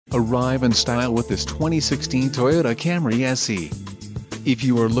Arrive in style with this 2016 Toyota Camry SE. If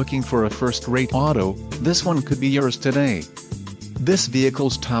you are looking for a first-rate auto, this one could be yours today. This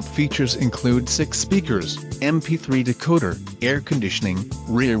vehicle's top features include 6 speakers, MP3 decoder, air conditioning,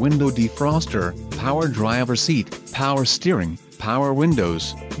 rear window defroster, power driver seat, power steering, power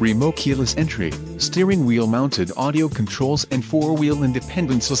windows, remote keyless entry, steering wheel mounted audio controls and 4-wheel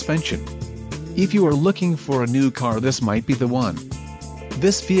independent suspension. If you are looking for a new car, this might be the one.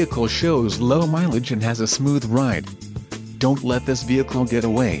 This vehicle shows low mileage and has a smooth ride. Don't let this vehicle get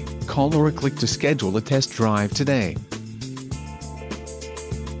away. Call or click to schedule a test drive today.